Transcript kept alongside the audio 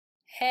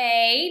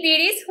Hey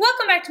beauties,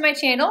 welcome back to my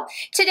channel.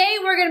 Today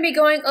we're going to be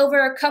going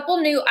over a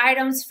couple new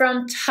items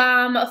from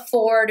Tom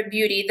Ford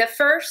Beauty. The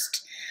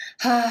first,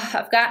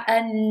 I've got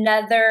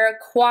another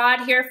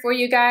quad here for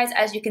you guys.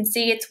 As you can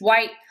see, it's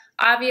white.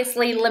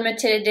 Obviously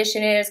limited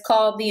edition. It is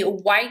called the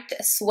White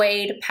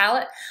Suede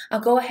palette. I'll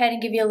go ahead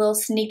and give you a little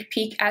sneak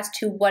peek as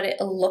to what it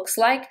looks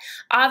like.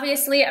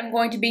 Obviously I'm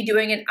going to be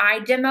doing an eye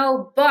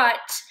demo,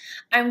 but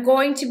I'm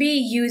going to be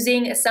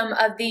using some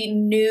of the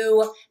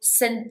new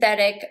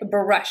synthetic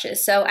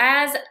brushes. So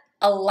as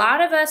a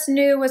lot of us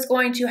knew was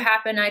going to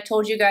happen, I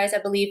told you guys, I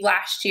believe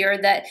last year,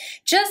 that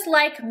just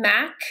like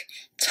MAC,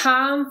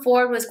 Tom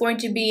Ford was going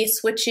to be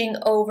switching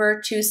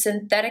over to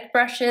synthetic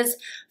brushes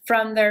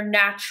from their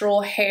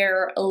natural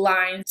hair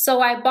line.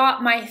 So I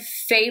bought my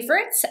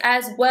favorites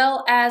as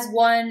well as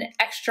one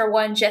extra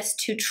one just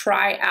to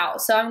try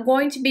out. So I'm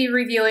going to be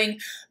reviewing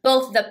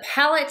both the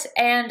palette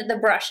and the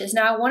brushes.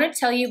 Now I want to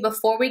tell you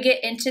before we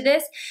get into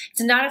this,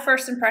 it's not a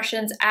first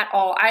impressions at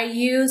all. I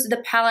used the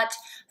palette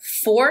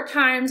 4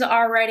 times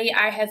already.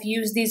 I have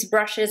used these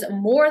brushes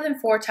more than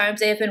 4 times.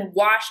 They have been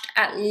washed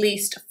at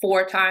least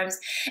 4 times.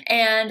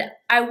 And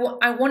I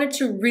wanted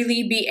to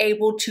really be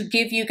able to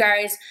give you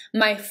guys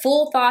my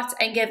full thoughts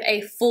and give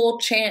a full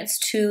chance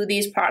to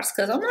these products.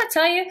 Because I'm going to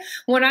tell you,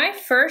 when I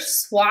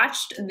first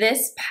swatched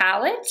this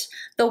palette,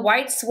 the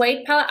White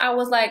Suede palette, I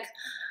was like,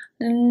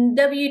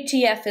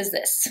 WTF is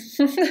this?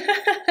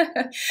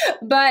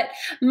 But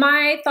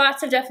my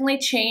thoughts have definitely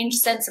changed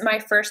since my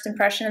first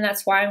impression, and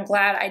that's why I'm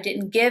glad I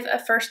didn't give a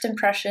first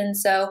impression.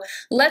 So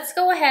let's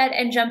go ahead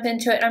and jump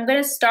into it. I'm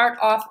going to start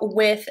off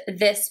with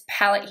this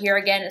palette here.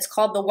 Again, it's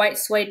called the White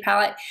Suede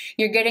palette.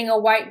 You're getting a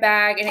white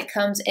bag and it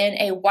comes in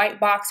a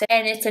white box,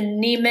 and it's a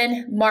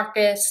Neiman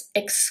Marcus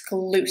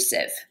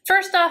exclusive.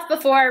 First off,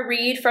 before I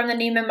read from the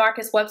Neiman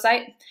Marcus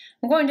website,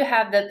 I'm going to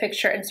have the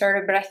picture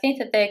inserted, but I think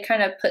that they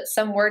kind of put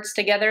some words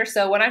together.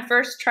 So when I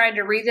first tried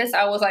to read this,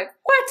 I was like,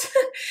 what?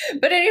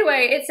 But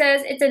anyway, it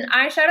says it's an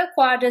eyeshadow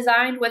quad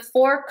designed with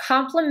 4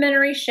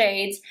 complementary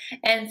shades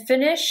and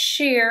finish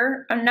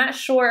sheer, I'm not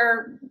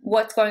sure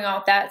what's going on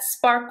with that,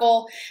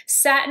 sparkle,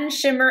 satin,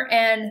 shimmer,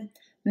 and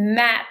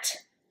matte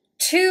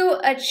to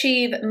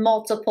achieve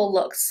multiple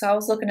looks. So I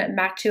was looking at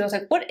matte too. I was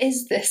like, what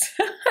is this?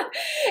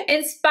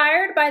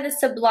 Inspired by the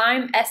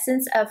sublime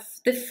essence of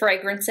the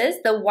fragrances,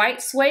 the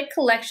White Suede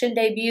collection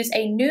debuts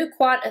a new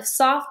quad of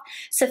soft,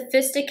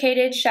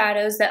 sophisticated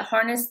shadows that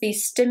harness the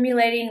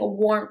stimulating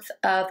warmth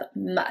of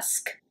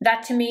musk.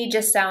 That to me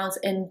just sounds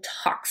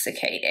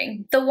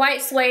intoxicating. The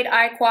White Suede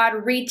Eye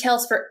Quad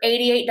retails for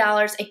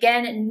 $88.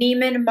 Again,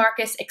 Neiman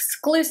Marcus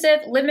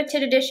exclusive,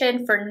 limited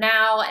edition for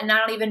now, and I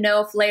don't even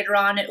know if later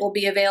on it will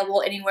be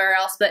available anywhere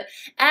else, but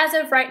as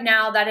of right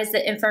now, that is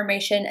the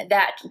information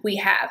that we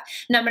have.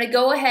 Now I'm going to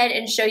go ahead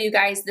and show you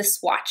guys the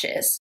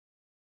swatches.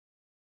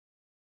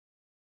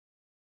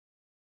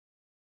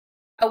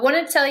 I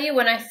want to tell you,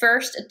 when I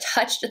first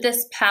touched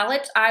this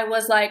palette, I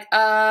was like,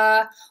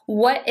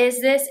 what is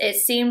this? It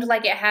seemed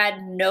like it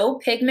had no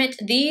pigment.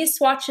 These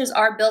swatches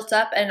are built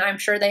up and I'm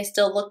sure they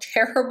still look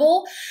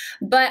terrible,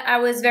 but I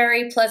was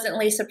very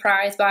pleasantly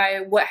surprised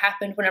by what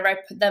happened whenever I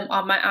put them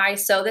on my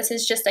eyes. So this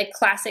is just a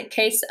classic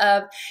case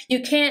of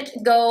you can't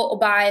go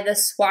by the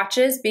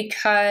swatches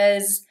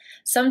because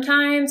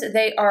sometimes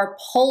they are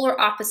polar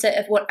opposite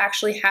of what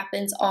actually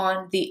happens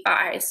on the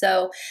eye.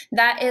 So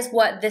that is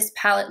what this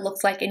palette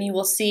looks like, and you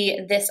will see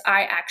this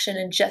eye action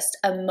in just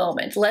a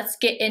moment. Let's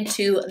get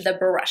into the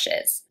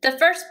brushes. The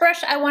first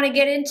brush I want to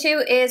get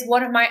into is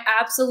one of my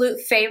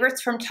absolute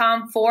favorites from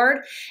Tom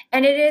Ford,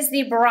 and it is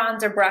the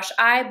bronzer brush.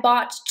 I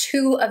bought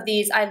 2 of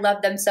these. I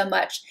love them so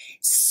much.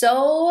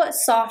 So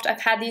soft.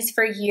 I've had these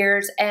for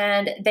years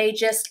and they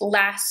just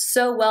last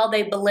so well.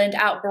 They blend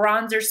out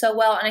bronzer so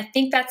well, and I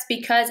think that's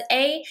because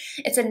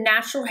it's a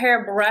natural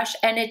hair brush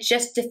and it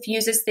just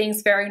diffuses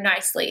things very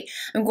nicely.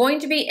 I'm going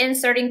to be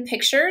inserting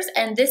pictures,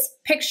 and this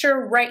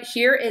picture right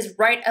here is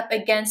right up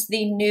against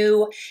the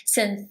new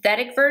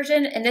synthetic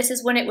version, and this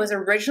is when it was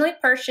originally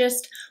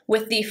purchased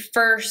with the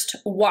first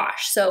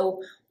wash.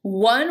 So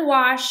 1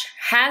 wash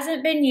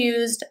hasn't been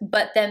used,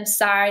 but them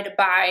side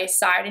by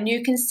side, and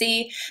you can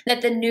see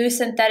that the new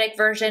synthetic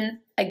version,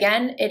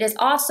 again, it is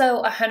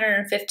also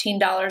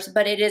 $115,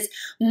 but it is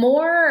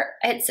more,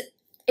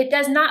 it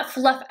does not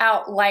fluff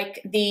out like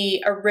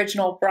the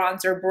original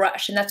bronzer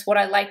brush, and that's what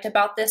I liked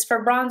about this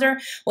for bronzer,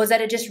 was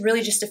that it just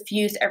really just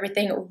diffused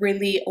everything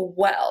really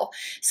well.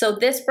 So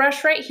this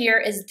brush right here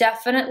is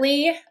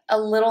definitely a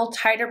little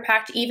tighter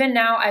packed. Even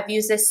now, I've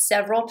used this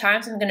several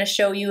times. I'm going to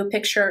show you a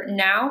picture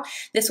now.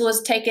 This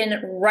was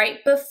taken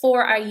right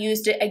before I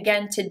used it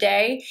again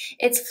today.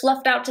 It's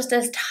fluffed out just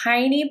a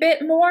tiny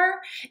bit more,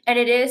 and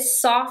it is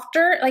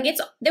softer. Like it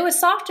was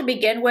soft to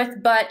begin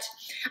with, but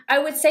I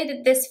would say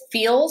that this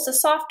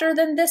feels softer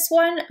than this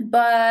one,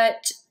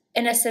 but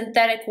in a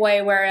synthetic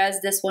way,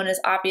 whereas this one is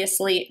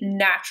obviously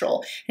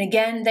natural. And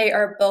again, they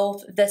are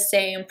both the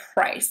same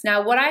price.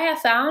 Now, what I have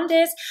found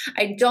is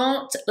I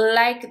don't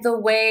like the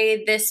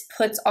way this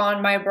puts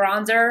on my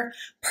bronzer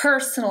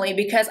personally,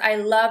 because I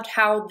loved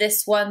how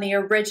this one, the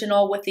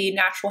original with the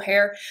natural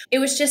hair, it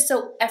was just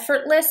so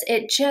effortless.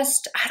 It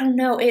just, I don't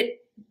know, it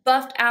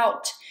buffed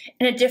out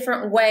in a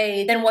different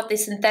way than what the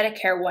synthetic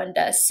hair one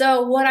does.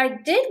 So what I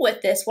did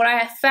with this, what I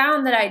have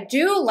found that I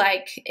do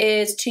like,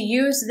 is to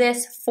use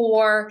this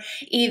for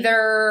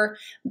either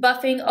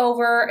buffing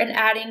over and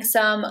adding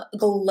some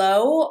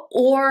glow,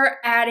 or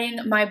adding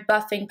my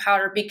buffing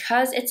powder.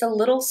 Because it's a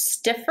little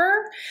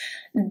stiffer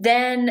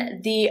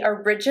than the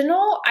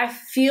original, I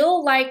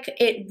feel like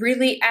it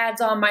really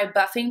adds on my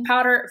buffing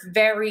powder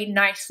very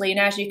nicely. And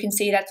as you can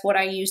see, that's what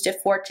I used it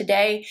for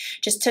today.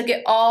 Just took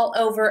it all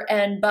over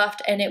and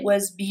buffed, and it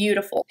was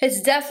beautiful.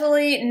 It's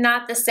definitely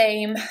not the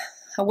same,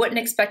 I wouldn't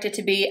expect it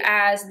to be,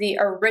 as the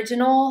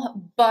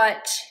original,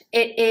 but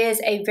it is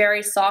a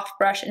very soft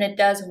brush and it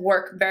does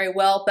work very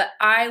well. But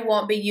I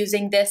won't be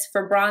using this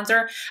for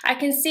bronzer. I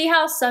can see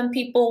how some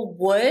people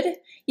would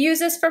use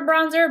this for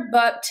bronzer,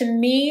 but to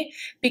me,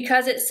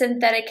 because it's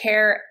synthetic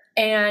hair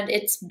and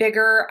it's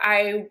bigger,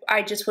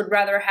 I just would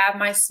rather have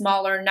my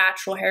smaller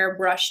natural hair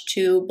brush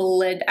to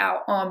blend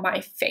out on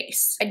my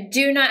face. I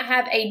do not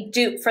have a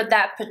dupe for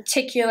that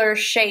particular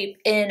shape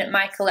in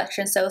my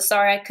collection, so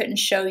sorry I couldn't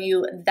show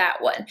you that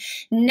one.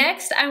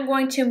 Next, I'm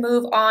going to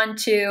move on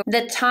to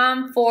the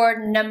Tom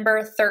Ford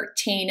number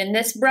 13, and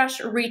this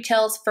brush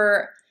retails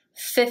for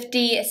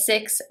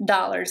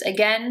 $56.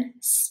 Again,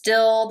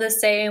 still the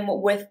same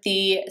with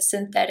the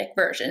synthetic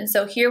version.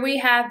 So here we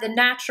have the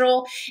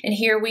natural and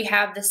here we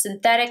have the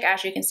synthetic.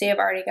 As you can see, I've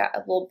already got a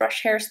little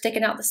brush hair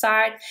sticking out the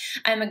side.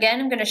 I'm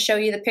going to show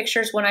you the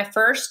pictures when I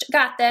first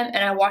got them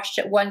and I washed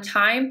it one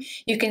time.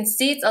 You can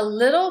see it's a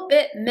little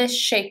bit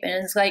misshapen.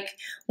 It's like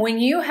when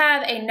you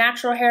have a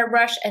natural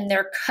hairbrush and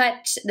they're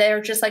cut,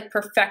 they're just like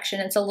perfection.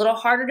 It's a little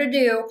harder to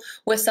do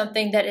with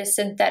something that is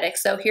synthetic.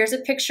 So here's a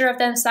picture of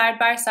them side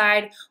by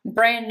side,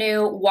 brand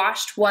new,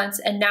 washed once,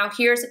 and now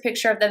here's a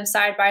picture of them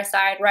side by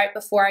side right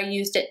before I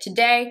used it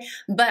today,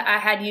 but I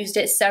had used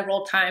it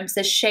several times.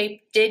 The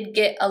shape did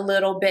get a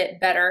little bit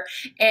better,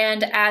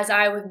 and as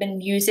I've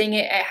been using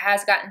it, it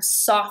has gotten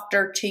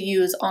softer to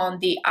use on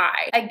the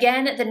eye.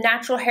 Again, the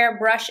natural hair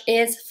brush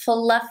is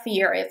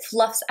fluffier. It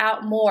fluffs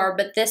out more,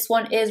 but this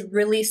one is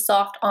really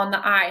soft on the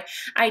eye.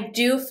 I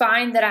do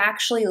find that I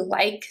actually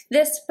like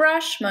this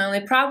brush. My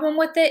only problem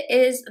with it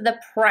is the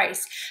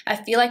price. I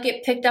feel like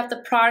it picked up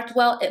the product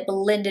well. It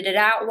blended it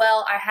out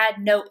well. I had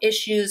no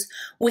issues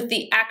with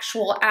the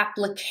actual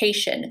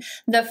application.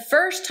 The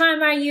first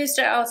time I used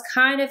it, I was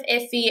kind of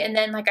iffy, and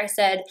then like I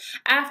said,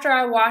 after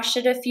I washed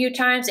it a few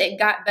times, it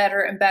got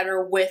better and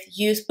better with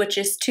use, which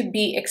is to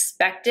be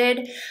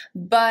expected,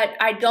 but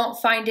I don't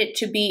find it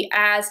to be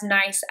as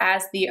nice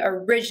as the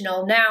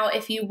original. Now,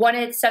 if you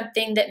wanted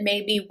something that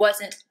maybe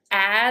wasn't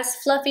as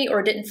fluffy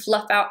or didn't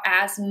fluff out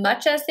as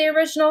much as the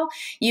original,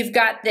 you've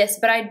got this.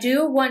 But I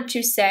do want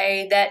to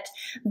say that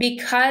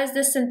because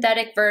the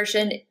synthetic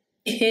version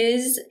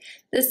is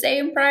the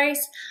same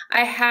price,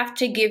 I have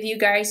to give you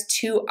guys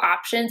two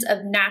options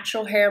of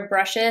natural hair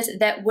brushes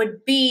that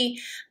would be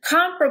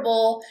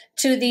comparable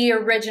to the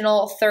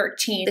original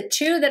 13. The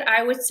two that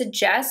I would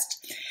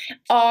suggest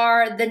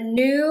are the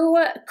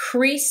new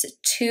Crease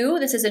 2.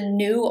 This is a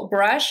new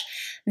brush.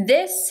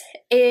 This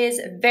is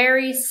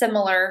very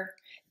similar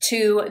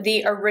to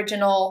the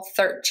original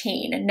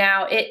 13.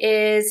 Now it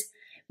is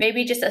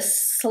maybe just a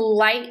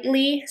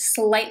slightly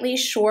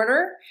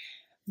shorter,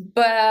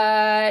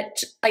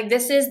 but like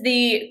this is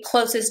the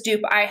closest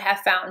dupe I have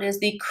found, is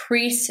the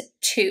Crease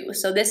 2.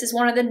 So this is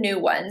one of the new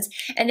ones.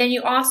 And then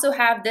you also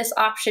have this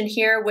option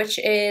here, which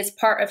is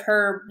part of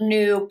her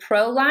new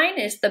Pro line,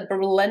 is the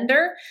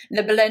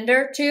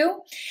Blender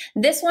 2.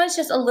 This one's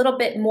just a little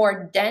bit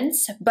more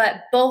dense,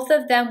 but both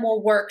of them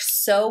will work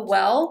so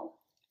well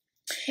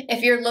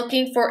if you're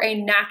looking for a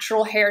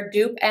natural hair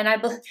dupe. And I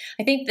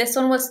think this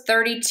one was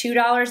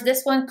 $32.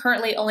 This one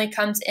currently only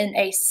comes in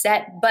a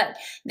set, but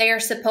they are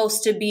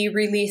supposed to be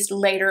released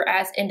later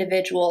as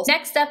individuals.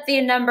 Next up,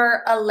 the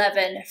number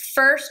 11.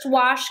 First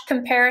wash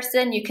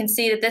comparison, you can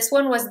see that this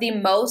one was the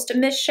most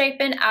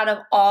misshapen out of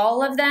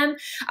all of them.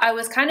 I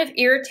was kind of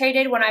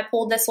irritated when I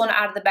pulled this one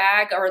out of the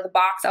bag or the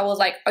box. I was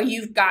like, oh,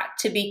 you've got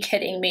to be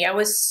kidding me. I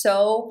was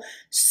so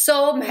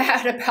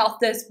mad about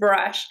this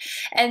brush.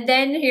 And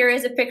then here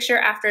is a picture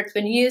after it's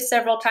been used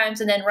several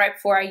times, and then right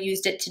before I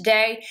used it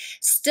today.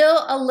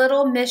 Still a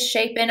little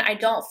misshapen. I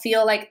don't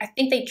feel like, I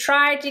think they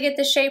tried to get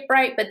the shape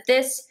right, but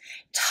this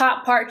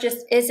top part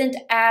just isn't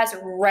as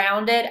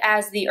rounded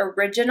as the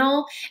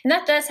original. And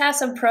that does have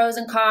some pros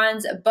and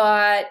cons,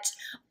 but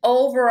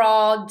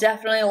overall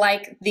definitely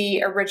like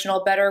the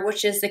original better,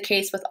 which is the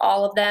case with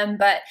all of them.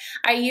 But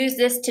I use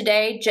this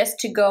today just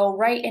to go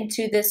right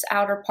into this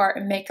outer part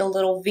and make a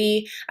little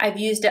V. I've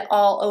used it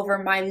all over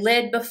my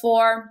lid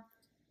before.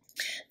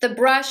 The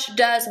brush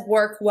does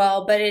work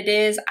well, but it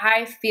is,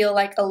 I feel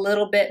like, a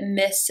little bit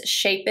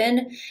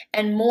misshapen,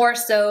 and more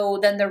so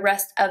than the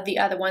rest of the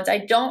other ones. I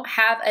don't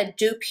have a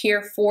dupe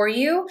here for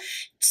you.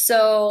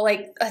 So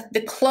like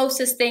the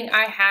closest thing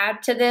I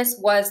had to this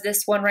was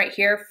this one right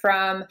here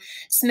from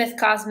Smith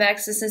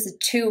Cosmetics. This is a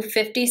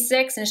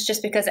 256, and it's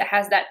just because it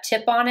has that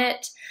tip on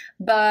it,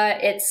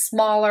 but it's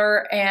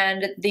smaller,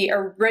 and the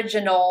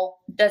original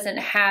doesn't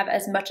have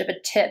as much of a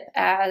tip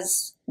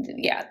as,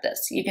 yeah,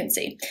 this, you can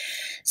see.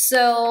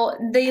 So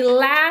the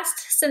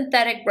last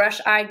synthetic brush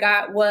I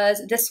got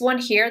was this one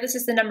here. This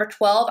is the number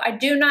 12. I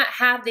do not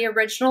have the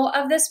original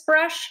of this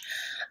brush.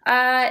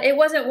 It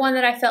wasn't one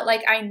that I felt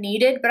like I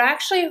needed, but I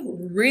actually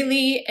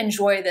really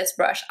enjoy this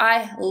brush.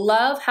 I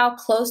love how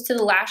close to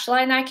the lash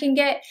line I can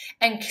get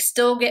and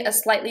still get a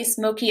slightly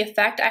smoky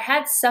effect. I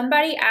had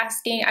somebody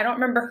asking, I don't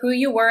remember who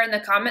you were in the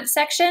comment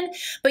section,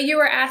 but you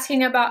were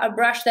asking about a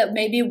brush that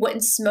maybe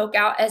wouldn't smoke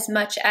out as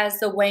much as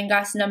the Wayne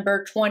Goss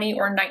number 20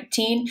 or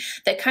 19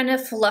 that kind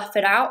of fluff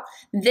it out.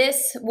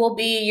 This will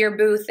be your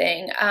boo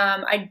thing.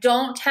 I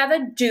don't have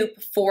a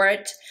dupe for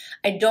it.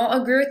 I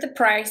don't agree with the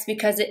price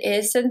because it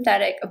is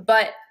synthetic,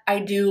 but I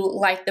do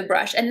like the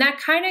brush. And that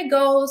kind of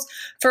goes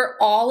for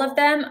all of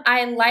them.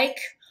 I like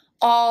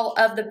all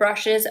of the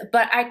brushes,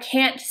 but I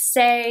can't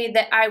say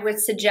that I would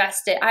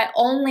suggest it. I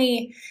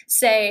only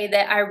say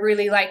that I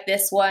really like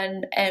this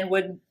one and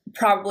would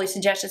probably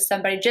suggest it to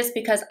somebody just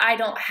because I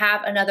don't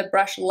have another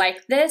brush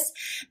like this.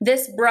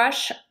 This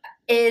brush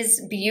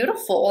is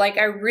beautiful. Like,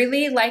 I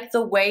really like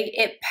the way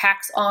it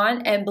packs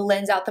on and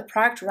blends out the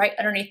product right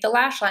underneath the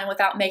lash line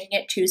without making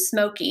it too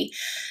smoky.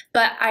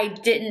 But I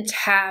didn't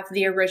have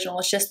the original.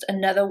 It's just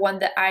another one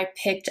that I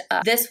picked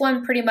up. This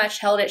one pretty much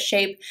held its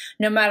shape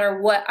no matter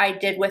what I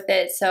did with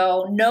it,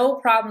 so no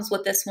problems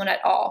with this one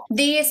at all.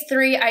 These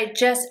three I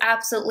just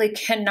absolutely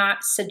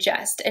cannot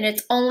suggest, and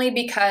it's only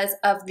because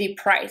of the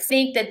price. I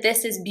think that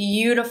this is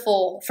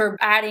beautiful for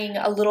adding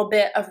a little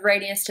bit of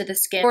radiance to the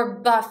skin,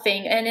 for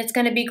buffing, and it's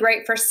going to be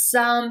great for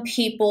some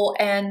people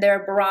and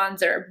their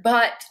bronzer,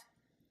 but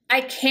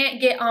I can't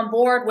get on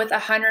board with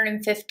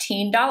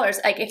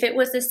 $115. Like, if it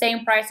was the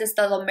same price as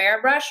the La Mer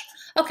brush,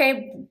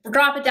 okay,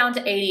 drop it down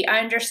to $80. I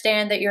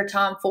understand that you're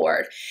Tom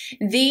Ford.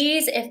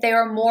 These, if they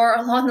were more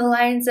along the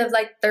lines of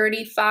like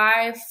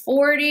 $35,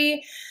 $40,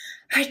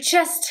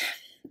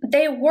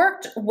 they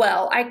worked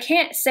well. I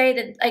can't say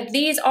that, like,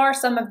 these are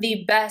some of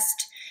the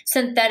best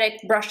synthetic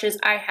brushes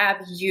I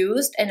have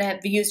used and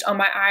have used on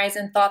my eyes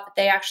and thought that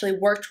they actually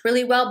worked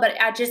really well,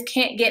 but I just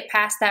can't get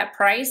past that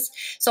price.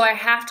 So I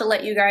have to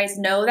let you guys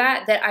know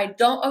that I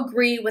don't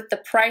agree with the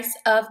price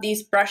of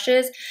these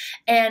brushes,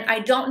 and I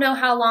don't know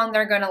how long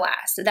they're going to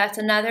last. That's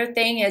another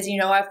thing, is, you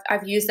know,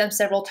 I've used them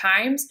several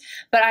times,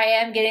 but I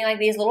am getting like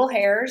these little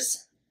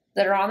hairs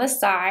that are on the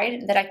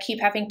side that I keep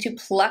having to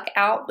pluck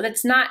out. But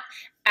it's not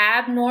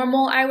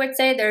abnormal, I would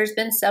say. There's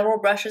been several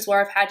brushes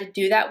where I've had to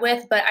do that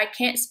with, but I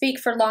can't speak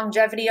for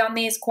longevity on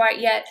these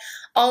quite yet.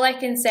 All I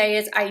can say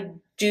is I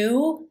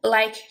do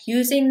like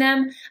using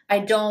them. I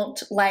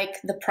don't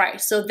like the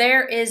price. So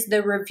there is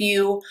the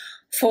review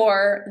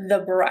for the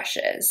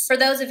brushes. For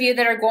those of you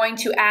that are going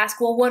to ask,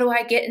 well, what do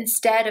I get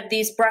instead of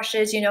these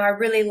brushes? You know, I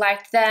really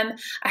liked them.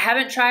 I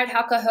haven't tried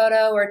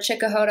Hakuhodo or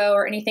Chikuhodo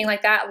or anything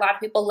like that. A lot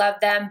of people love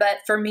them, but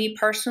for me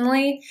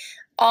personally,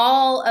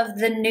 all of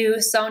the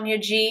new Sonia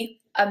G,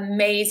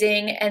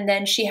 amazing. And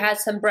then she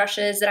has some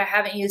brushes that I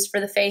haven't used for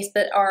the face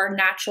that are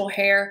natural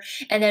hair.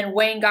 And then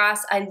Wayne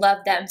Goss, I love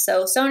them.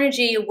 So Sonia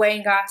G,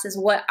 Wayne Goss is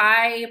what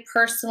I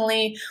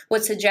personally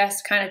would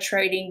suggest kind of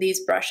trading these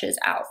brushes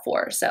out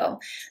for. So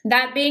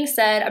that being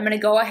said, I'm going to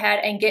go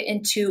ahead and get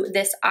into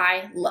this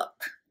eye look.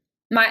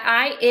 My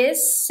eye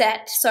is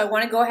set, so I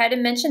want to go ahead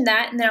and mention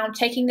that. And then I'm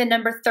taking the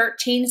number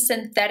 13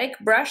 synthetic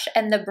brush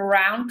and the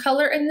brown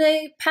color in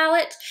the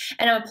palette,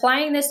 and I'm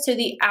applying this to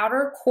the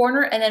outer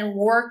corner and then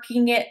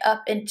working it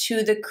up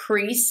into the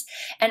crease.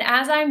 And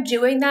as I'm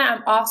doing that,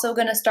 I'm also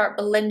going to start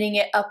blending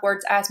it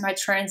upwards as my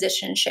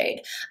transition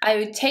shade. I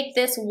would take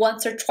this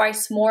once or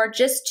twice more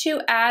just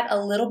to add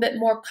a little bit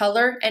more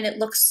color, and it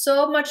looks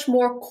so much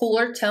more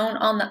cooler tone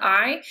on the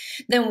eye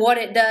than what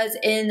it does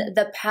in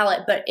the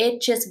palette, but it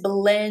just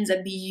blends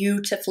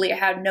beautifully. I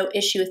had no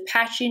issue with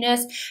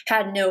patchiness,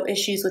 had no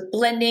issues with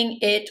blending.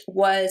 It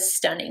was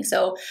stunning.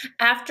 So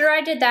after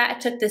I did that, I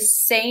took the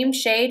same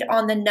shade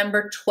on the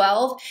number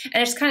 12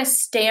 and I just kind of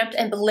stamped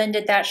and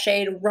blended that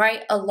shade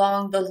right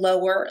along the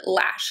lower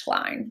lash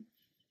line.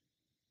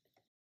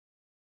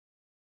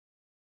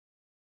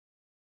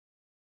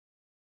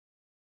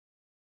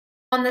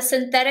 On the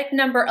synthetic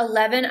number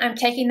 11, I'm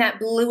taking that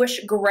bluish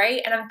gray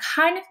and I'm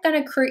kind of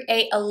going to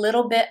create a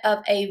little bit of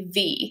a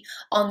V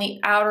on the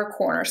outer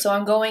corner. So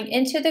I'm going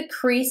into the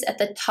crease at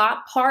the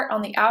top part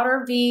on the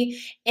outer V,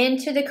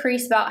 into the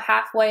crease about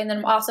halfway, and then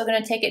I'm also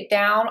going to take it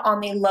down on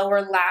the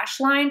lower lash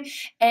line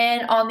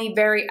and on the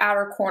very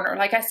outer corner.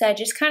 Like I said,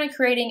 just kind of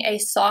creating a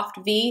soft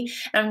V,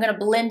 and I'm going to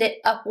blend it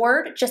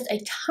upward just a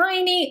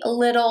tiny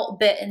little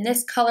bit. And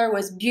this color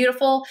was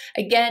beautiful.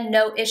 Again,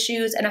 no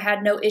issues, and I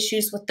had no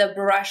issues with the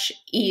brush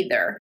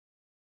either.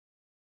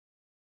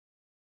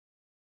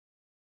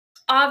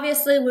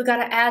 Obviously, we've got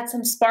to add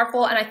some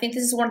sparkle, and I think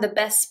this is one of the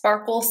best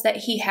sparkles that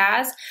he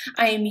has.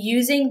 I am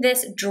using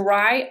this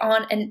dry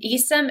on an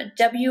Esom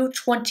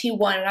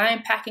W21, and I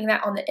am packing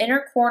that on the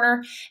inner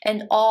corner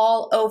and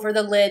all over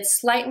the lid,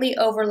 slightly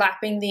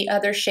overlapping the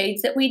other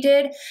shades that we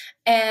did.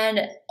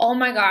 And oh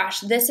my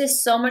gosh, this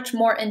is so much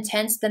more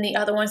intense than the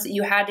other ones that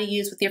you had to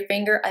use with your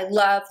finger. I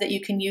love that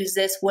you can use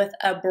this with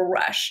a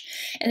brush.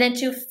 And then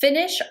to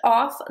finish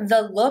off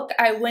the look,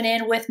 I went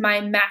in with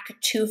my MAC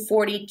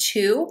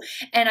 242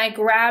 and I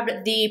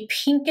grabbed the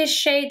pinkish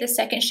shade, the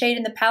second shade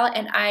in the palette,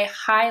 and I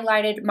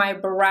highlighted my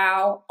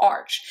brow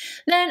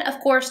arch. Then, of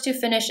course, to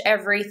finish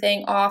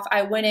everything off,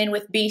 I went in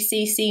with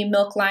BCC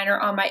Milk Liner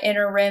on my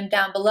inner rim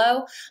down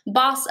below,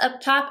 Boss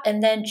up top,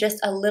 and then just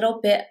a little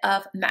bit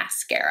of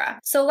mascara.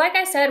 So like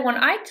I said, when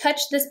I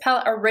touched this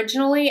palette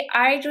originally,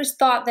 I just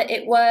thought that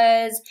it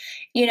was,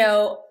 you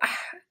know,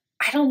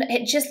 I don't know,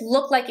 it just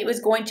looked like it was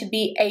going to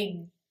be a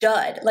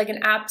dud, like an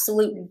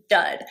absolute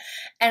dud.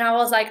 And I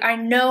was like, I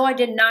know I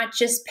did not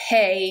just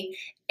pay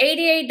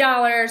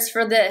 $88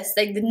 for this.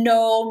 Like,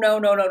 no, no,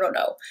 no, no, no,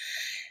 no.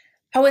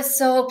 I was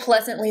so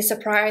pleasantly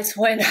surprised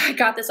when I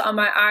got this on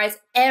my eyes.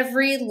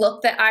 Every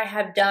look that I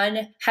have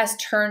done has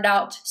turned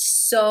out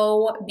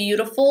so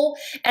beautiful,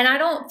 and I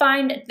don't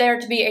find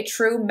there to be a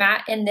true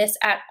matte in this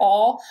at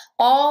all.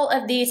 All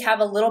of these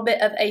have a little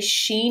bit of a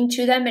sheen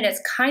to them, and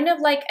it's kind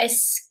of like a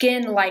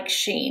skin-like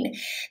sheen.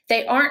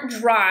 They aren't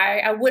dry.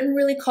 I wouldn't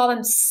really call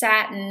them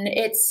satin.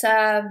 It's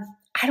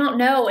I don't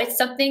know, it's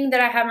something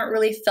that I haven't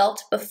really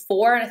felt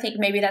before, and I think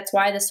maybe that's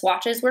why the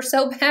swatches were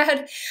so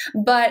bad,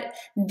 but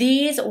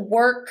these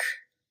work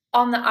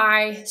on the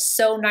eye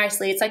so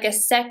nicely. It's like a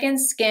second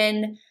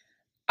skin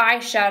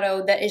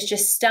eyeshadow that is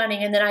just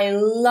stunning. And then I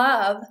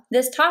love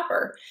this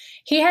topper.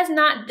 He has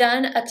not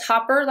done a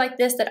topper like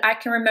this that I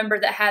can remember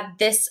that had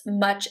this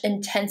much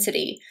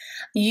intensity.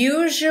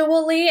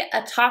 Usually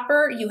a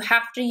topper, you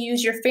have to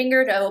use your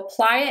finger to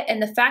apply it,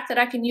 and the fact that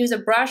I can use a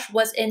brush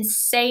was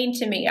insane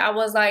to me. I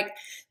was like,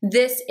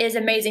 this is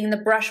amazing, and the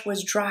brush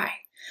was dry.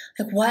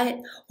 Like,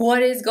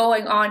 what is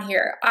going on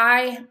here?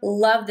 I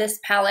love this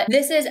palette.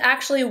 This is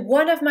actually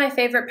one of my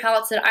favorite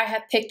palettes that I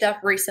have picked up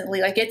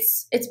recently. Like,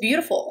 it's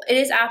beautiful. It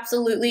is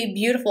absolutely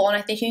beautiful, and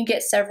I think you can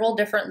get several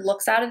different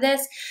looks out of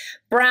this.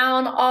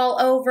 Brown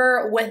all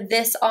over with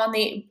this on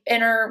the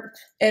inner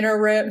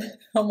rim.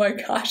 Oh my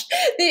gosh.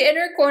 The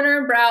inner corner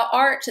and brow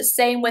arch.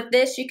 Same with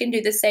this. You can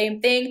do the same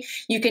thing.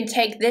 You can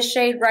take this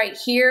shade right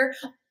here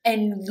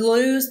and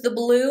lose the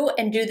blue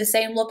and do the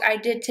same look I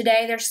did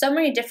today. There's so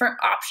many different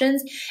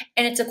options,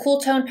 and it's a cool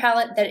tone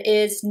palette that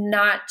is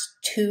not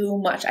too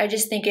much. I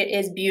just think it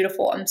is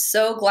beautiful. I'm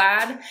so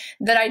glad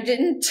that I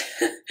didn't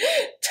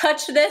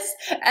touch this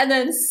and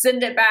then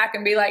send it back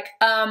and be like,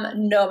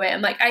 no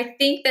ma'am. Like, I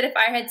think that if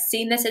I had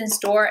seen this in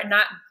store and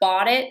not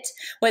bought it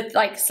with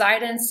like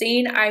sight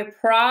unseen, I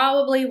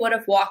probably would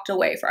have walked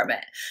away from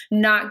it.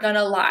 Not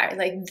gonna lie.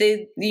 Like,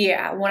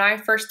 yeah, when I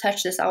first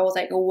touched this, I was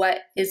like, what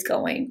is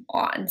going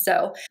on?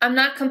 So I'm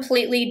not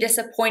completely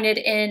disappointed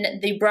in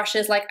the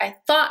brushes like I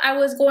thought I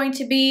was going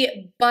to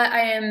be, but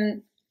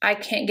I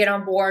can't get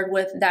on board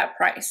with that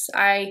price.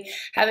 I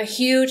have a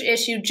huge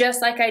issue,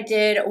 just like I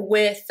did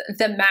with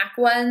the MAC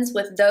ones,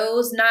 with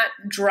those not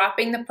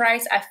dropping the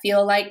price. I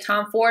feel like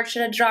Tom Ford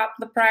should have dropped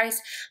the price,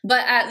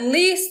 but at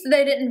least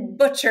they didn't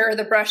butcher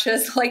the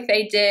brushes like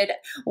they did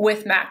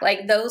with MAC.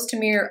 Like, those to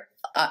me are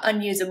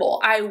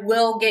unusable. I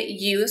will get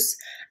use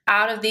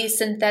out of these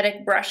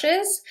synthetic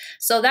brushes.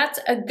 So that's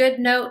a good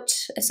note.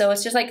 So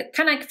it's just like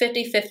kind of like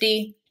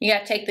 50-50. You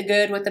got to take the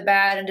good with the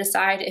bad and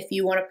decide if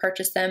you want to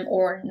purchase them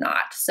or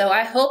not. So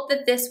I hope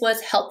that this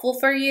was helpful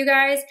for you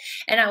guys,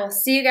 and I will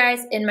see you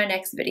guys in my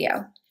next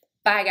video.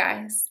 Bye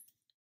guys.